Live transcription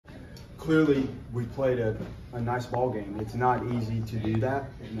Clearly, we played a nice ball game. It's not easy to do that.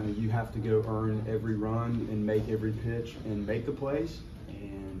 You know, you have to go earn every run and make every pitch and make the plays.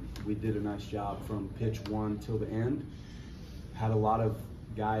 And we did a nice job from pitch one till the end. Had a lot of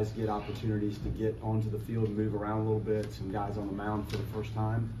guys get opportunities to get onto the field and move around a little bit. Some guys on the mound for the first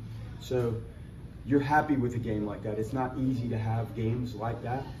time. So you're happy with a game like that. It's not easy to have games like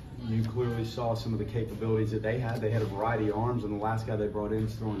that. You clearly saw some of the capabilities that they had. They had a variety of arms, and the last guy they brought in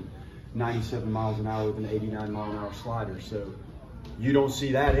is throwing 97 miles an hour with an 89 mile an hour slider. So you don't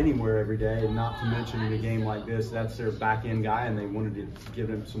see that anywhere every day, and not to mention in a game like this, that's their back end guy, and they wanted to give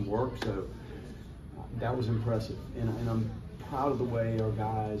him some work. So that was impressive, and I'm proud of the way our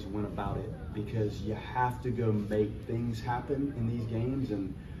guys went about it, because you have to go make things happen in these games.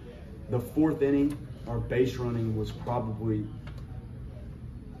 And the fourth inning, our base running was probably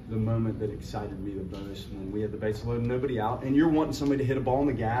the moment that excited me the most, when we had the base load and nobody out, and you're wanting somebody to hit a ball in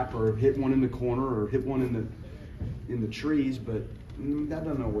the gap or hit one in the corner or hit one in the trees, but that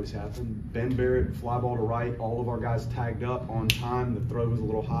doesn't always happen. Ben Barrett, fly ball to right, all of our guys tagged up on time. The throw was a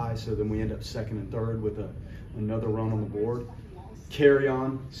little high, so then we end up second and third with another run on the board. Carry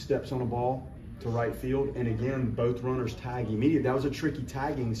on, steps on a ball to right field, and again, both runners tag immediately. That was a tricky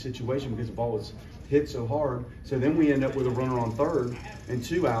tagging situation because the ball was hit so hard. So then we end up with a runner on third and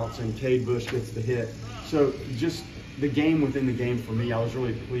 2 outs, and Cade Bush gets the hit. So just the game within the game for me, I was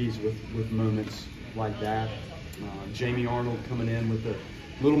really pleased with moments like that. Jamie Arnold coming in with a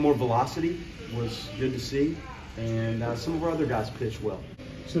little more velocity was good to see, and some of our other guys pitched well.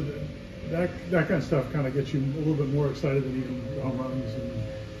 So that kind of stuff kind of gets you a little bit more excited than even the home runs.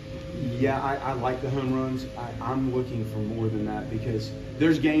 Yeah, I like the home runs. I'm looking for more than that, because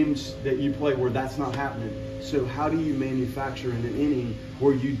there's games that you play where that's not happening. So how do you manufacture in an inning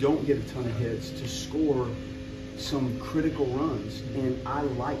where you don't get a ton of hits to score some critical runs? And I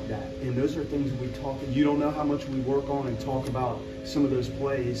like that. And those are things we talk. You don't know how much we work on and talk about some of those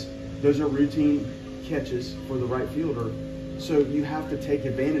plays. Those are routine catches for the right fielder. So you have to take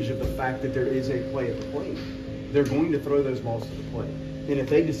advantage of the fact that there is a play at the plate. They're going to throw those balls to the plate. And if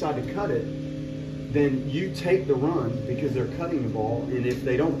they decide to cut it, then you take the run because they're cutting the ball. And if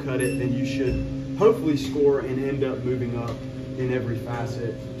they don't cut it, then you should hopefully score and end up moving up in every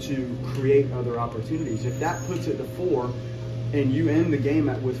facet to create other opportunities. If that puts it to 4 and you end the game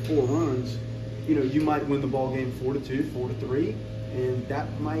with 4 runs, you know, you might win the ball game 4-2, 4-3, and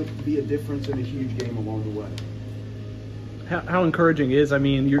that might be a difference in a huge game along the way. How encouraging is, I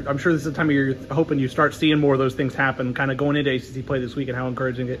mean, I'm sure this is the time of year you're hoping you start seeing more of those things happen, kind of going into ACC play this week, and how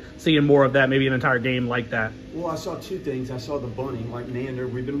encouraging it seeing more of that, maybe an entire game like that. Well, I saw 2 things. I saw the bunting, like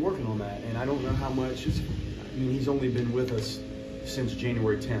Nander, we've been working on that, and I don't know how much. I mean, he's only been with us since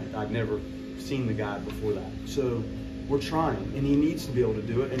January 10th. I'd never seen the guy before that. So we're trying, and he needs to be able to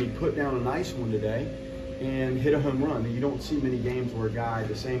do it, and he put down a nice one today and hit a home run. And you don't see many games where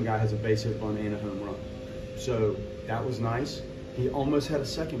the same guy has a base hit run and a home run. So that was nice. He almost had a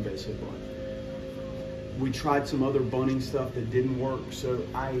second base hit run. We tried some other bunting stuff that didn't work, so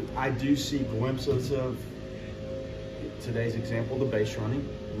I do see glimpses of today's example, the base running,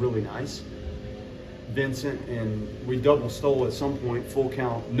 really nice. Vincent, and we double stole at some point, full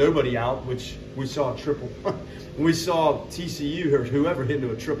count, nobody out, which we saw a triple. We saw TCU or whoever hit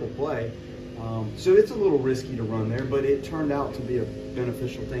into a triple play. So it's a little risky to run there, but it turned out to be a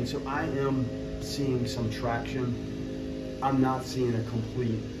beneficial thing. So I am seeing some traction. I'm not seeing a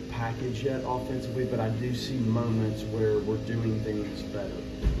complete package yet offensively, but I do see moments where we're doing things better.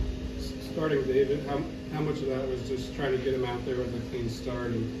 Starting David, how much of that was just trying to get him out there with a clean start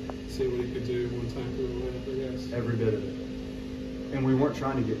and see what he could do one time through the lineup, I guess? Every bit of it. And we weren't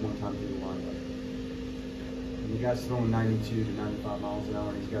trying to get one time through the lineup. The guy's throwing 92 to 95 miles an hour,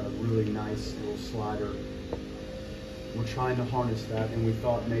 and he's got a really nice little slider. We're trying to harness that, and we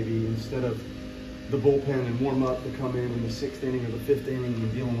thought maybe instead of the bullpen and warm up to come in the 6th inning or the 5th inning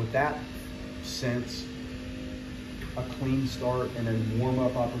and dealing with that sense, a clean start and a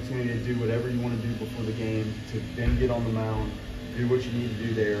warm-up opportunity to do whatever you want to do before the game, to then get on the mound, do what you need to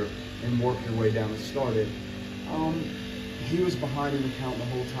do there, and work your way down to start it. He was behind in the count the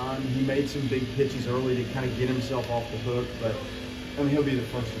whole time. He made some big pitches early to kind of get himself off the hook, but I mean, he'll be the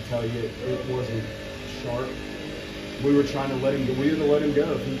first to tell you it wasn't sharp. We were trying to let him go. We had to let him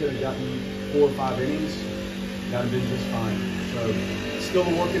go. If he could have gotten 4 or 5 innings, that would have been just fine. So still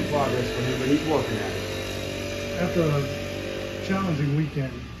a work in progress for him, but he's working at it. After a challenging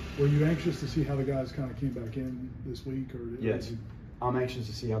weekend, were you anxious to see how the guys kind of came back in this week? Or yes, I'm anxious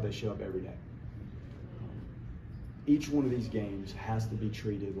to see how they show up every day. Each one of these games has to be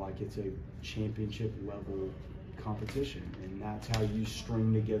treated like it's a championship level competition, and that's how you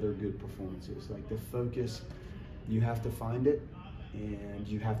string together good performances. Like the focus, you have to find it, and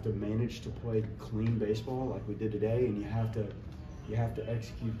you have to manage to play clean baseball like we did today, and you have to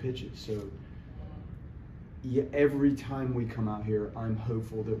execute pitches. So yeah, every time we come out here, I'm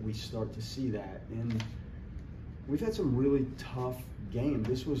hopeful that we start to see that. And we've had some really tough games.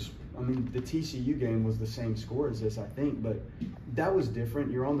 This was, I mean, the TCU game was the same score as this, I think, but that was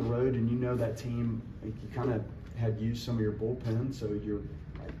different. You're on the road, and you know that team, like, you kind of had used some of your bullpen, so you're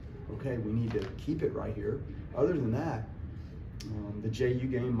like, okay, we need to keep it right here. Other than that, the JU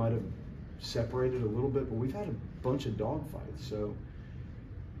game might have separated a little bit, but we've had a bunch of dogfights. So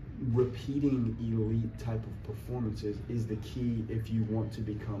repeating elite type of performances is the key if you want to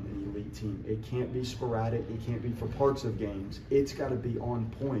become an elite team. It can't be sporadic. It can't be for parts of games. It's got to be on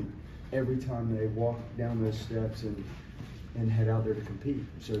point every time they walk down those steps and head out there to compete.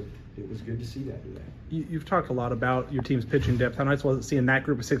 So it was good to see that today. You've talked a lot about your team's pitching depth. How nice was it seeing that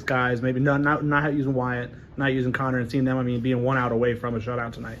group of 6 guys, maybe not using Wyatt, not using Connor, and seeing them, I mean, being 1 out away from a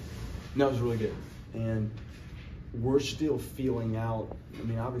shutout tonight? No, it was really good. And we're still feeling out. I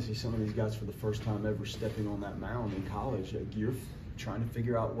mean, obviously some of these guys for the first time ever stepping on that mound in college, like, you're trying to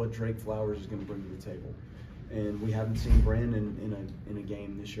figure out what Drake Flowers is going to bring to the table. And we haven't seen Brandon in a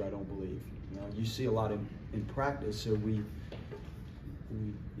game this year, I don't believe. You know, you see a lot in practice, so we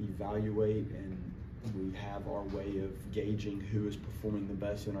evaluate and we have our way of gauging who is performing the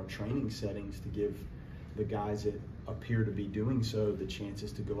best in our training settings to give the guys that appear to be doing so the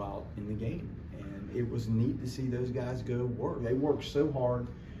chances to go out in the game. And it was neat to see those guys go work. They work so hard,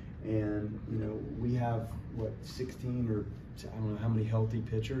 and you know, we have what, 16 or I don't know how many healthy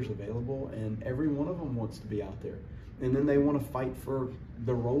pitchers available, and every one of them wants to be out there. And then they want to fight for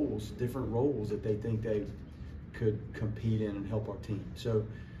the roles, different roles that they think they could compete in and help our team. So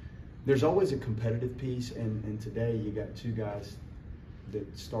there's always a competitive piece, and today you got 2 guys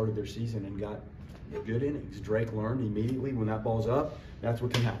that started their season and got good innings. Drake learned immediately when that ball's up, that's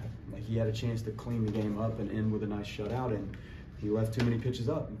what can happen. Like, he had a chance to clean the game up and end with a nice shutout, and he left too many pitches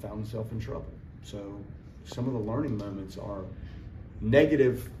up and found himself in trouble. So some of the learning moments are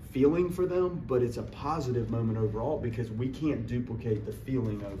negative feeling for them, but it's a positive moment overall because we can't duplicate the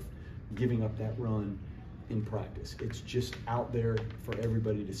feeling of giving up that run in practice. It's just out there for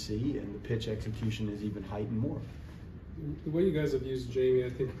everybody to see, and the pitch execution is even heightened more. The way you guys have used Jamie, I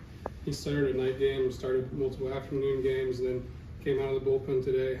think he started a night game, started multiple afternoon games, and then came out of the bullpen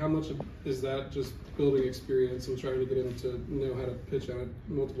today. How much is that just building experience and trying to get him to know how to pitch on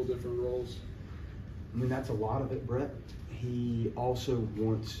multiple different roles? I mean, that's a lot of it, Brett. He also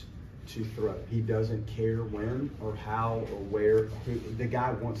wants to throw. He doesn't care when or how or where. The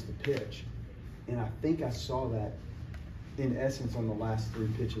guy wants to pitch. And I think I saw that in essence on the last 3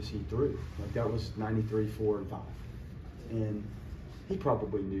 pitches he threw. Like, that was 93, 4, and 5. And he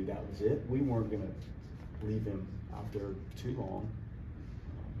probably knew that was it. We weren't going to leave him out there too long.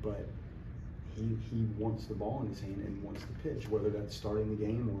 But he wants the ball in his hand and wants to pitch, whether that's starting the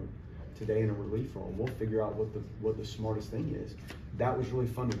game or today in a relief role. We'll figure out what the smartest thing is. That was really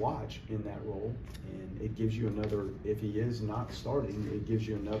fun to watch in that role, and it gives you another, if he is not starting, it gives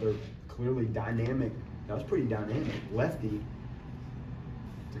you another clearly dynamic, that was pretty dynamic, lefty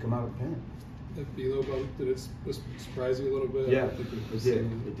to come out of the pen. That velo bump, did it surprise you a little bit? Yeah, it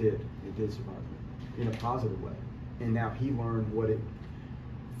did. It did surprise me in a positive way. And now he learned what it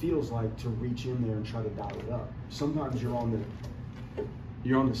feels like to reach in there and try to dial it up. Sometimes you're on the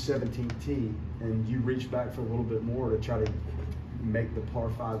 17th tee and you reach back for a little bit more to try to make the par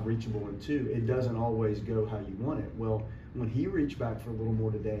 5 reachable in 2. It doesn't always go how you want it. Well, when he reached back for a little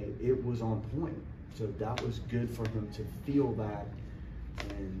more today, it was on point. So that was good for him to feel that,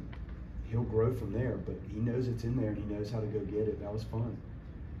 and he'll grow from there. But he knows it's in there and he knows how to go get it. That was fun.